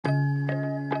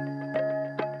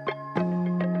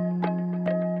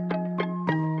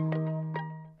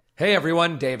Hey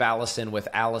everyone, Dave Alison with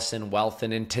Alison Wealth,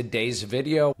 and in today's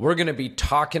video, we're going to be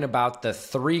talking about the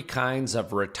three kinds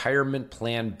of retirement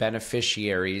plan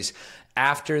beneficiaries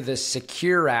after the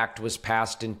Secure Act was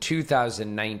passed in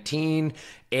 2019,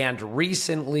 and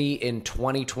recently in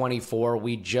 2024,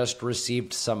 we just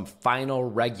received some final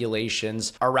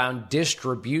regulations around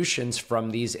distributions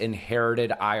from these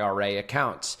inherited IRA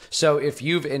accounts. So if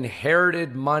you've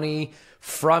inherited money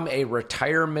from a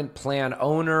retirement plan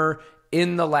owner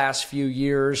in the last few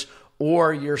years,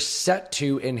 or you're set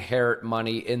to inherit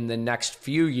money in the next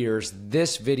few years,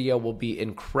 this video will be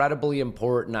incredibly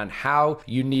important on how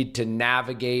you need to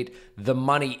navigate the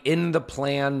money in the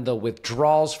plan, the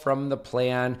withdrawals from the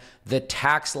plan, the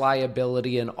tax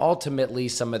liability, and ultimately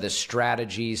some of the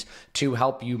strategies to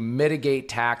help you mitigate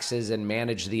taxes and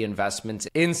manage the investments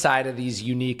inside of these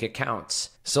unique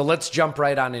accounts. So let's jump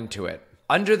right on into it.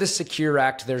 Under the Secure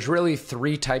Act, there's really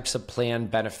three types of plan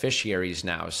beneficiaries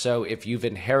now. So if you've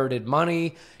inherited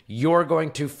money, you're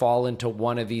going to fall into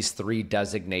one of these three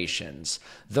designations.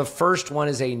 The first one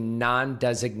is a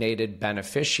non-designated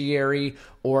beneficiary,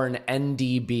 or an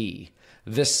NDB.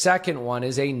 The second one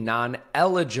is a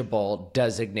non-eligible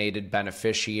designated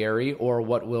beneficiary, or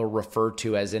what we'll refer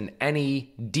to as an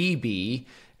NEDB.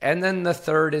 And then the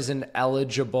third is an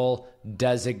eligible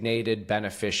designated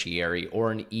beneficiary,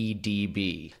 or an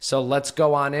EDB. So let's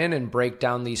go on in and break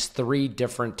down these three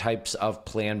different types of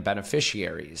plan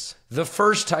beneficiaries. The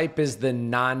first type is the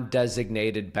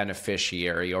non-designated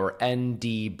beneficiary, or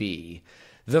NDB.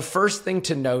 The first thing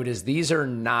to note is these are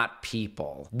not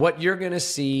people. What you're going to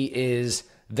see is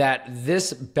that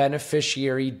this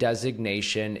beneficiary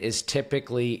designation is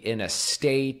typically in a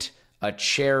state, a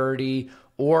charity,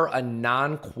 or a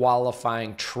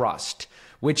non-qualifying trust,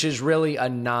 which is really a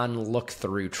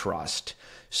non-look-through trust.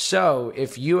 So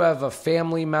if you have a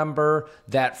family member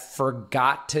that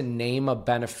forgot to name a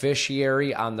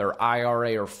beneficiary on their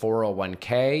IRA or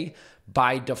 401k,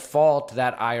 by default,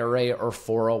 that IRA or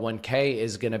 401k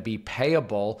is going to be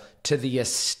payable to the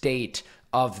estate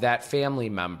of that family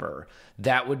member.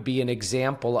 That would be an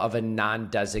example of a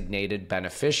non-designated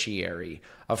beneficiary.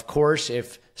 Of course,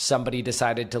 if somebody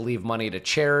decided to leave money to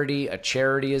charity, a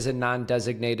charity is a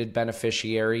non-designated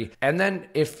beneficiary. And then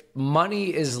if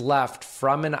money is left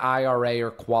from an IRA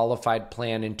or qualified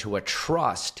plan into a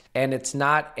trust, and it's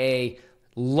not a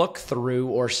look-through,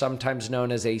 or sometimes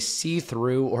known as a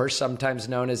see-through, or sometimes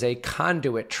known as a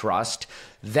conduit trust,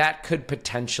 that could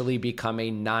potentially become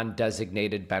a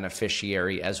non-designated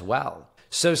beneficiary as well.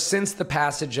 So since the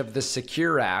passage of the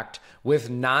Secure Act, with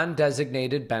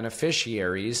non-designated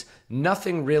beneficiaries,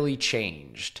 nothing really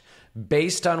changed.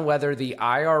 Based on whether the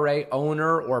IRA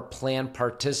owner or plan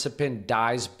participant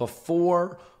dies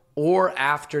before or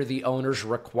after the owner's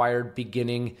required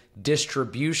beginning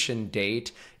distribution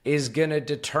date is going to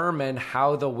determine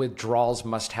how the withdrawals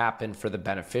must happen for the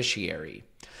beneficiary.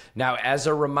 Now, as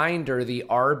a reminder, the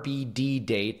RBD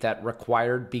date, that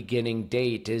required beginning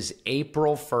date, is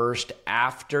April 1st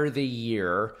after the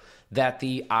year that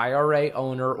the IRA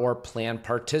owner or plan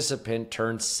participant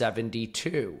turns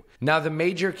 72. Now, the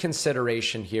major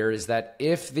consideration here is that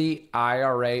if the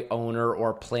IRA owner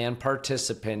or plan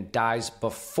participant dies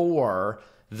before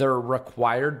their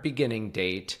required beginning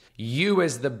date, you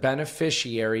as the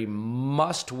beneficiary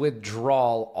must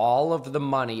withdraw all of the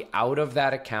money out of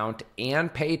that account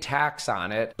and pay tax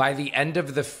on it by the end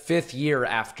of the 5th year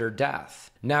after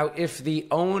death. Now, if the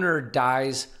owner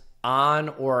dies on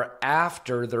or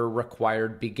after their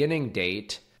required beginning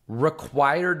date,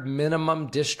 required minimum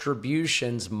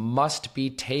distributions must be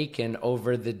taken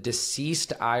over the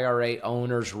deceased IRA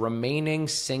owner's remaining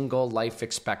single life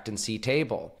expectancy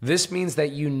table. This means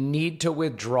that you need to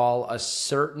withdraw a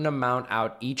certain amount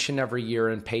out each and every year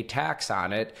and pay tax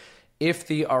on it if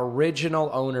the original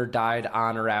owner died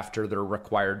on or after their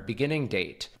required beginning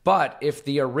date. But if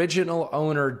the original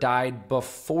owner died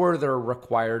before their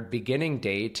required beginning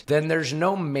date, then there's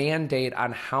no mandate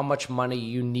on how much money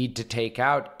you need to take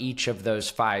out each of those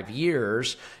 5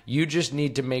 years. You just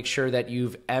need to make sure that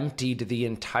you've emptied the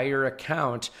entire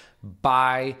account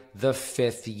by the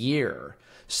 5th year.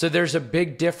 So there's a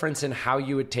big difference in how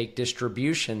you would take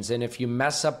distributions. And if you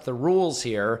mess up the rules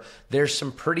here, there's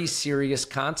some pretty serious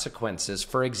consequences.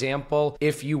 For example,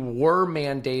 if you were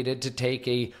mandated to take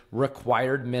a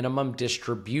required minimum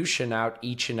distribution out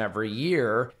each and every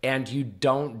year and you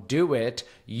don't do it,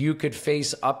 you could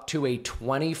face up to a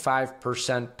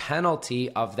 25% penalty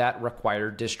of that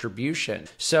required distribution.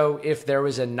 So if there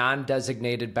was a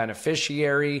non-designated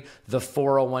beneficiary, the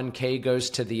 401k goes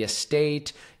to the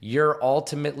estate, you're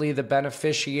ultimately the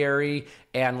beneficiary,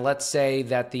 and let's say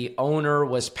that the owner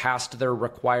was past their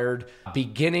required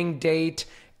beginning date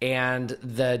and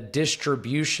the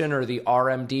distribution or the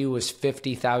RMD was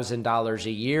 $50,000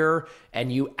 a year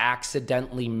and you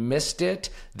accidentally missed it,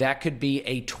 that could be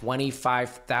a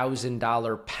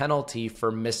 $25,000 penalty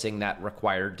for missing that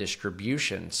required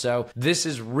distribution. So this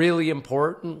is really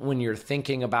important when you're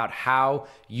thinking about how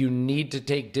you need to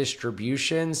take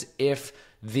distributions if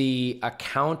the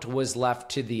account was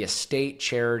left to the estate,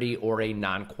 charity, or a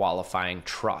non-qualifying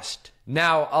trust.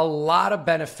 Now, a lot of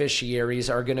beneficiaries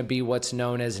are going to be what's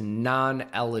known as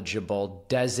non-eligible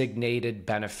designated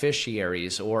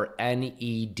beneficiaries, or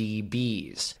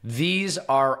NEDBs. These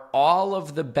are all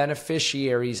of the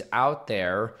beneficiaries out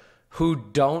there who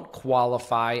don't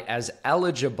qualify as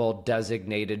eligible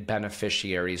designated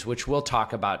beneficiaries, which we'll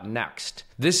talk about next.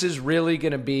 This is really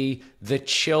going to be the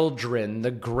children,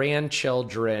 the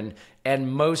grandchildren,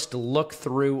 and most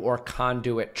look-through or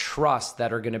conduit trusts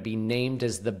that are going to be named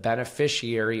as the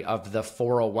beneficiary of the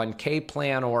 401k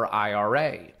plan or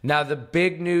IRA. Now, the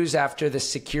big news after the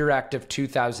Secure Act of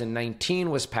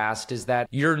 2019 was passed is that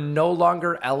you're no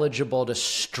longer eligible to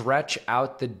stretch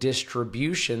out the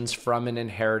distributions from an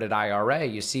inherited IRA.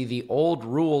 You see, the old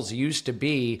rules used to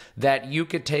be that you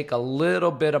could take a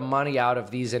little bit of money out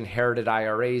of these inherited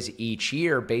IRAs each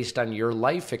year based on your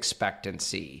life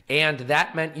expectancy. And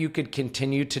that meant you could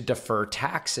continue to defer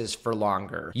taxes for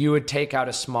longer. You would take out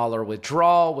a smaller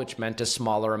withdrawal, which meant a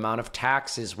smaller amount of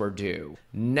taxes were due.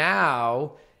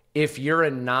 Now, if you're a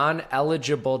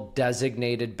non-eligible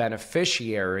designated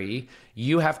beneficiary,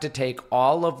 you have to take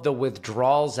all of the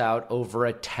withdrawals out over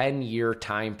a 10-year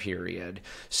time period.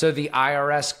 So the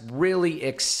IRS really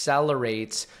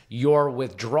accelerates your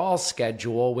withdrawal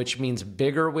schedule, which means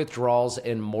bigger withdrawals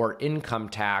and more income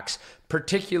tax,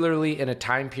 particularly in a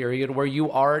time period where you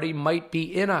already might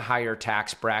be in a higher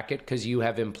tax bracket because you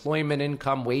have employment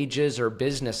income, wages, or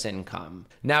business income.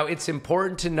 Now, it's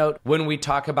important to note when we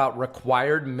talk about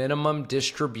required minimum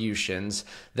distributions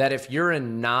that if you're a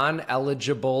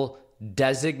non-eligible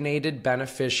designated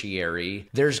beneficiary,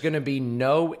 there's going to be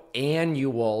no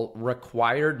annual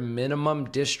required minimum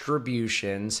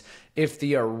distributions if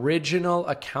the original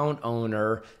account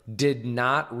owner did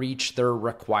not reach their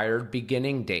required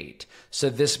beginning date.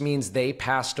 So this means they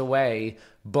passed away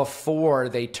before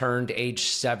they turned age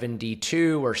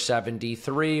 72 or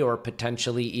 73 or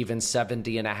potentially even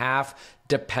 70 and a half,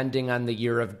 depending on the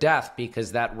year of death,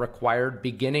 because that required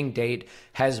beginning date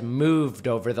has moved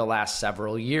over the last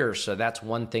several years. So that's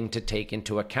one thing to take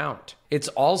into account. It's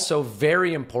also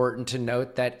very important to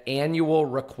note that annual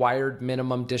required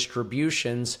minimum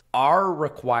distributions are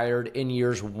required in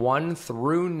years 1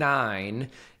 through 9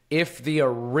 if the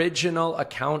original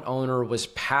account owner was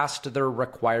past their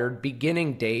required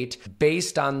beginning date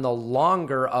based on the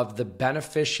longer of the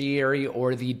beneficiary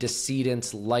or the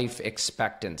decedent's life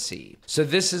expectancy. So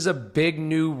this is a big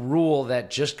new rule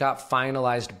that just got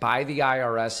finalized by the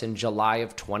IRS in July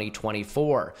of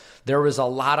 2024. There was a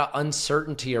lot of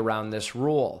uncertainty around this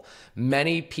rule.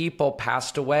 Many people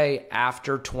passed away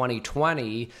after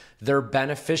 2020. Their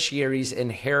beneficiaries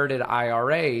inherited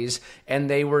IRAs, and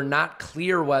they were not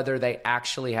clear whether they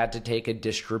actually had to take a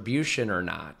distribution or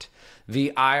not.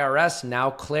 The IRS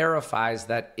now clarifies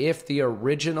that if the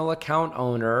original account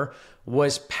owner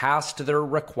was past their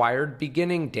required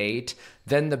beginning date,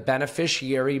 then the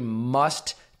beneficiary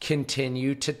must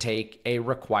continue to take a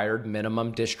required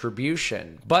minimum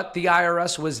distribution. But the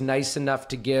IRS was nice enough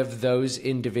to give those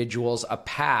individuals a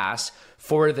pass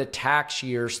for the tax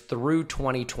years through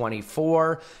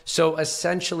 2024. So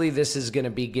essentially, this is going to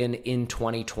begin in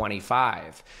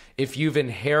 2025. If you've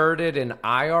inherited an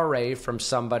IRA from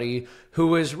somebody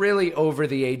who is really over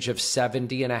the age of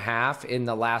 70 and a half in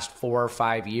the last 4 or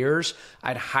 5 years,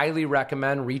 I'd highly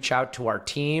recommend reach out to our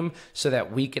team so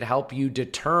that we could help you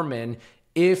determine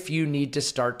if you need to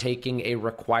start taking a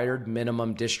required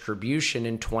minimum distribution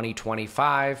in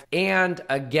 2025. And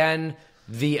again,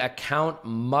 the account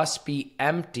must be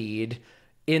emptied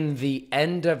in the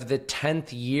end of the 10th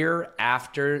year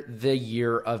after the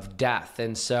year of death.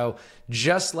 And so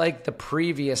just like the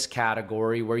previous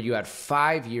category where you had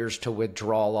 5 years to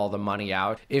withdraw all the money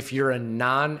out, if you're a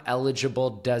non-eligible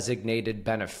designated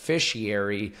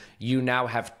beneficiary, you now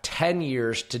have 10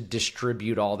 years to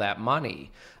distribute all that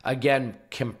money. Again,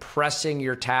 compressing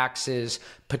your taxes,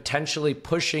 potentially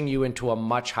pushing you into a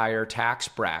much higher tax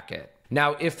bracket.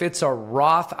 Now, if it's a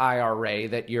Roth IRA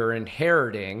that you're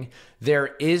inheriting,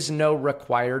 there is no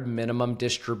required minimum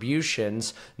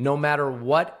distributions, no matter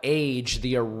what age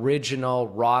the original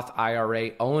Roth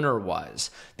IRA owner was.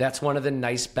 That's one of the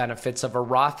nice benefits of a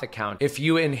Roth account. If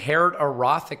you inherit a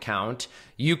Roth account,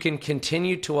 you can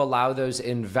continue to allow those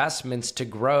investments to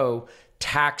grow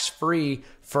tax-free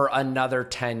for another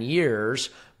 10 years.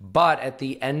 But at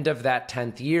the end of that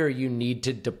 10th year, you need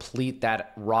to deplete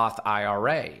that Roth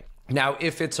IRA. Now,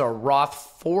 if it's a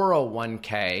Roth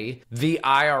 401k, the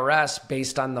IRS,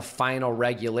 based on the final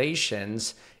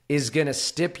regulations, is going to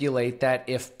stipulate that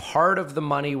if part of the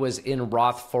money was in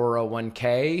Roth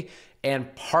 401k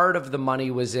and part of the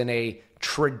money was in a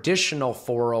traditional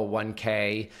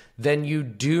 401k, then you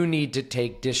do need to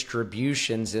take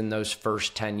distributions in those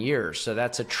first 10 years. So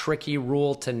that's a tricky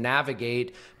rule to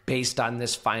navigate based on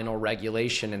this final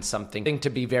regulation, and something to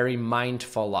be very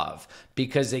mindful of.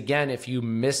 Because again, if you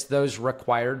miss those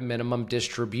required minimum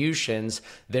distributions,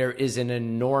 there is an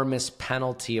enormous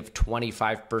penalty of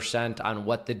 25% on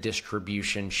what the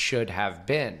distribution should have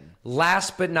been.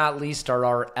 Last but not least are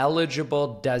our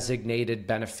eligible designated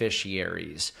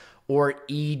beneficiaries, or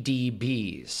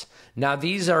EDBs. Now,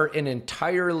 these are an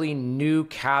entirely new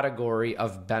category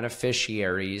of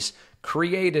beneficiaries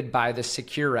created by the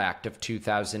Secure Act of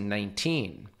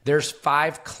 2019. There's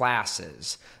 5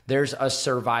 classes. There's a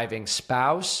surviving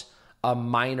spouse, a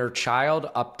minor child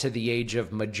up to the age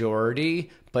of majority,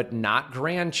 but not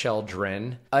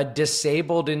grandchildren, a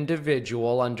disabled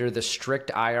individual under the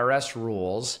strict IRS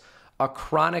rules, a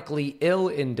chronically ill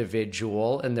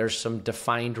individual, and there's some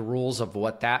defined rules of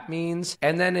what that means,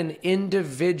 and then an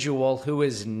individual who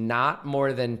is not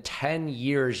more than 10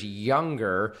 years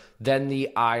younger than the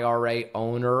IRA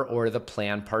owner or the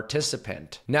plan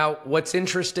participant. Now, what's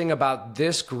interesting about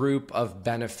this group of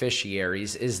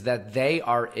beneficiaries is that they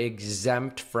are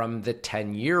exempt from the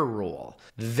 10-year rule.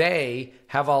 They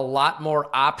have a lot more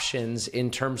options in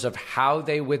terms of how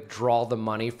they withdraw the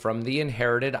money from the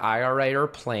inherited IRA or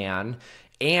plan,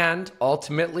 and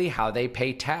ultimately how they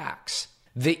pay tax.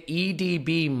 The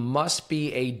EDB must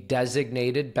be a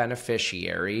designated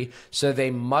beneficiary, so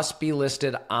they must be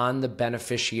listed on the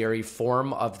beneficiary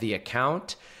form of the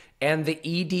account, and the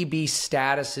EDB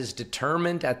status is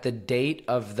determined at the date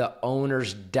of the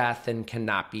owner's death and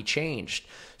cannot be changed.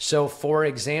 So, for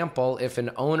example, if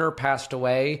an owner passed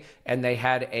away and they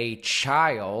had a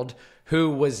child who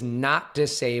was not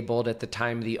disabled at the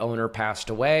time the owner passed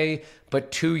away, but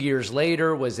 2 years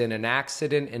later was in an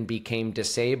accident and became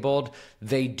disabled,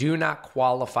 they do not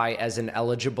qualify as an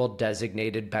eligible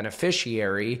designated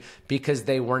beneficiary because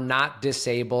they were not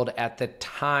disabled at the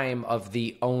time of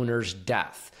the owner's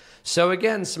death. So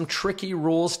again, some tricky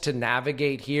rules to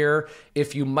navigate here.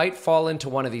 If you might fall into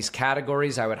one of these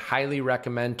categories, I would highly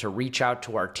recommend to reach out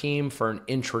to our team for an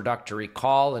introductory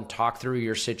call and talk through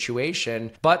your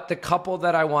situation. But the couple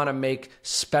that I want to make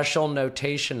special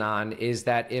notation on is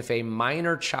that if a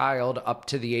minor child up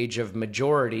to the age of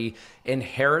majority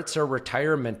inherits a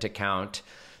retirement account,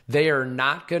 they are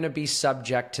not going to be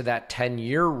subject to that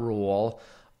 10-year rule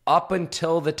up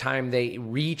until the time they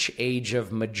reach age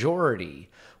of majority.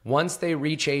 Once they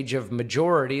reach age of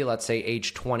majority, let's say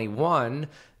age 21,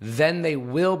 then they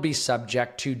will be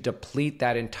subject to deplete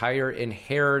that entire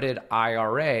inherited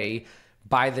IRA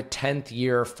by the 10th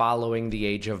year following the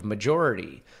age of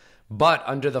majority. But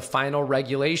under the final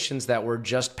regulations that were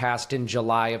just passed in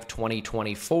July of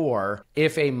 2024,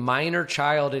 if a minor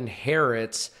child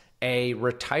inherits a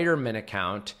retirement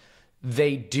account,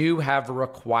 they do have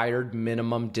required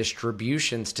minimum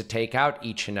distributions to take out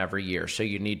each and every year, so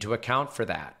you need to account for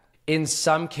that. In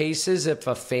some cases, if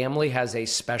a family has a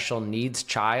special needs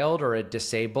child or a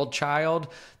disabled child,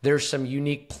 there's some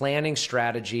unique planning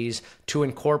strategies to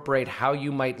incorporate how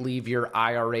you might leave your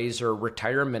IRAs or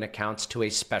retirement accounts to a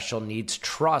special needs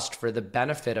trust for the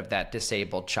benefit of that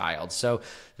disabled child. So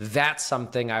that's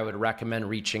something I would recommend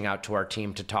reaching out to our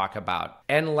team to talk about.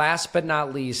 And last but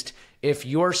not least, if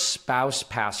your spouse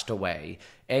passed away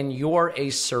and you're a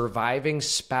surviving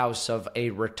spouse of a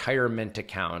retirement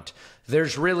account,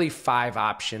 there's really 5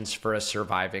 options for a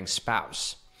surviving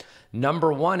spouse.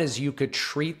 Number 1 is you could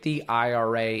treat the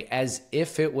IRA as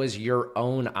if it was your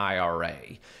own IRA.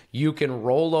 You can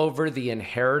roll over the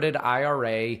inherited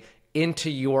IRA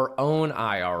into your own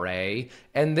IRA,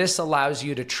 and this allows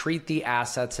you to treat the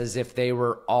assets as if they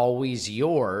were always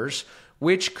yours,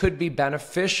 which could be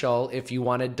beneficial if you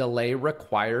want to delay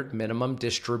required minimum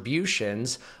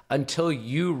distributions until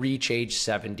you reach age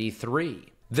 73.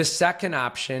 The second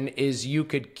option is you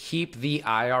could keep the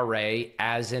IRA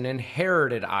as an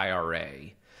inherited IRA.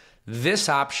 This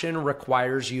option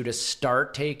requires you to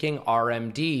start taking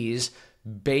RMDs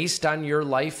based on your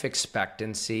life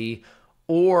expectancy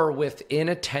or within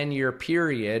a 10-year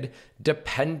period,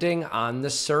 depending on the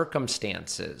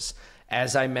circumstances.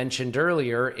 As I mentioned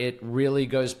earlier, it really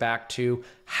goes back to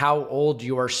how old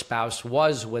your spouse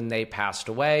was when they passed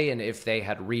away and if they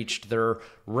had reached their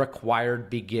required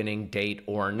beginning date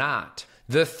or not.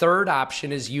 The third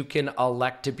option is you can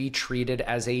elect to be treated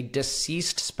as a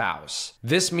deceased spouse.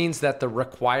 This means that the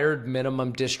required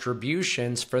minimum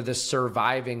distributions for the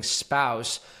surviving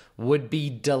spouse would be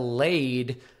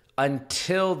delayed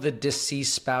until the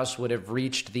deceased spouse would have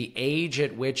reached the age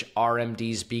at which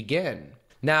RMDs begin.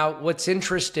 Now, what's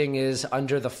interesting is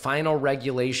under the final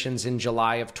regulations in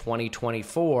July of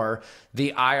 2024,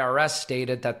 the IRS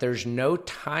stated that there's no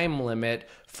time limit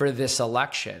for this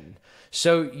election.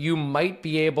 So you might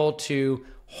be able to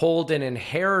hold an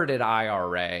inherited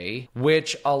IRA,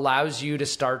 which allows you to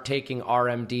start taking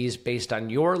RMDs based on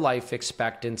your life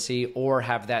expectancy or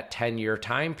have that 10-year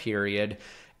time period.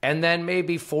 And then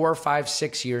maybe 4, 5,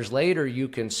 6 years later, you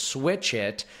can switch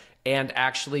it and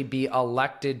actually be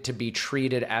elected to be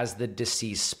treated as the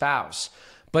deceased spouse.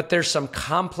 But there's some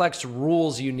complex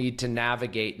rules you need to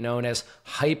navigate known as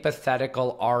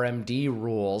hypothetical RMD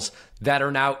rules that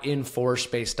are now in force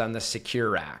based on the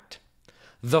Secure Act.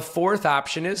 The fourth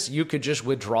option is you could just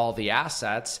withdraw the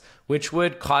assets, which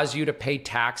would cause you to pay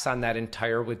tax on that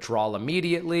entire withdrawal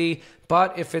immediately.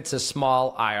 But if it's a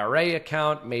small IRA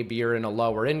account, maybe you're in a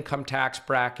lower income tax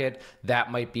bracket,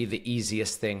 that might be the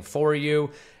easiest thing for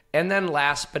you. And then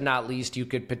last but not least, you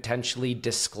could potentially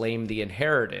disclaim the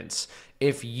inheritance.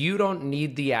 If you don't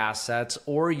need the assets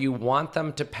or you want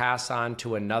them to pass on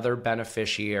to another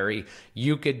beneficiary,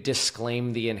 you could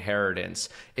disclaim the inheritance.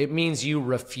 It means you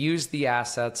refuse the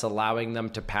assets, allowing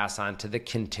them to pass on to the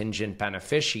contingent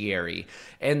beneficiary.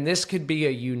 And this could be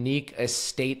a unique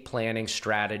estate planning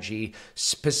strategy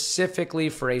specifically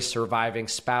for a surviving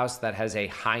spouse that has a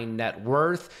high net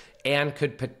worth and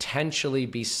could potentially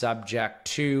be subject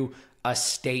to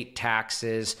estate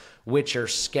taxes, which are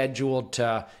scheduled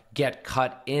to get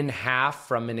cut in half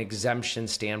from an exemption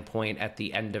standpoint at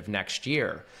the end of next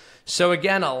year. So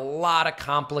again, a lot of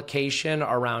complication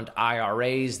around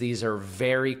IRAs. These are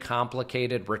very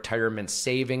complicated retirement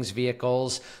savings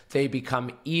vehicles. They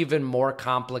become even more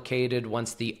complicated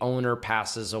once the owner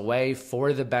passes away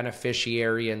for the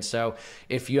beneficiary. And so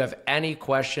if you have any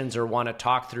questions or want to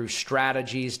talk through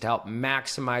strategies to help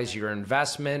maximize your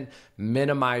investment,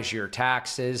 minimize your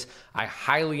taxes, I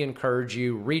highly encourage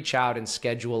you reach out and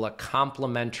schedule a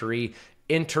complimentary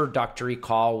introductory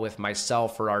call with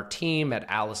myself or our team at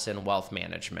Alison Wealth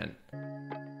Management.